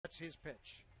That's his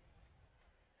pitch.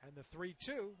 And the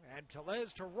 3-2, and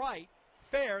Tellez to right.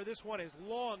 Fair. This one is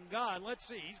long gone. Let's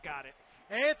see. He's got it.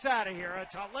 It's out of here. A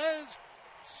Tellez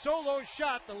solo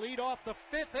shot to lead off the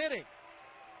 5th inning.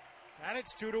 And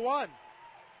it's 2-1.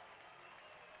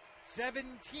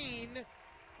 17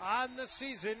 on the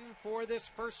season for this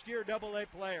first-year Double-A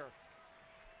player.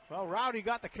 Well, Rowdy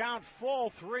got the count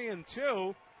full,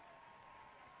 3-2.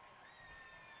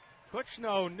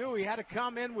 Kuchno knew he had to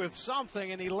come in with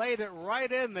something, and he laid it right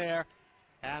in there.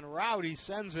 And Rowdy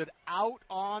sends it out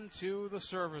onto the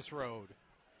service road.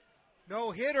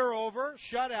 No hitter over,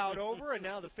 shutout over, and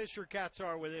now the Fisher Cats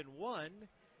are within 1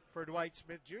 for Dwight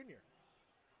Smith Jr.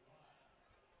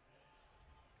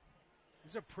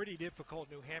 This is a pretty difficult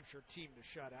New Hampshire team to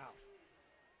shut out,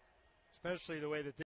 especially the way that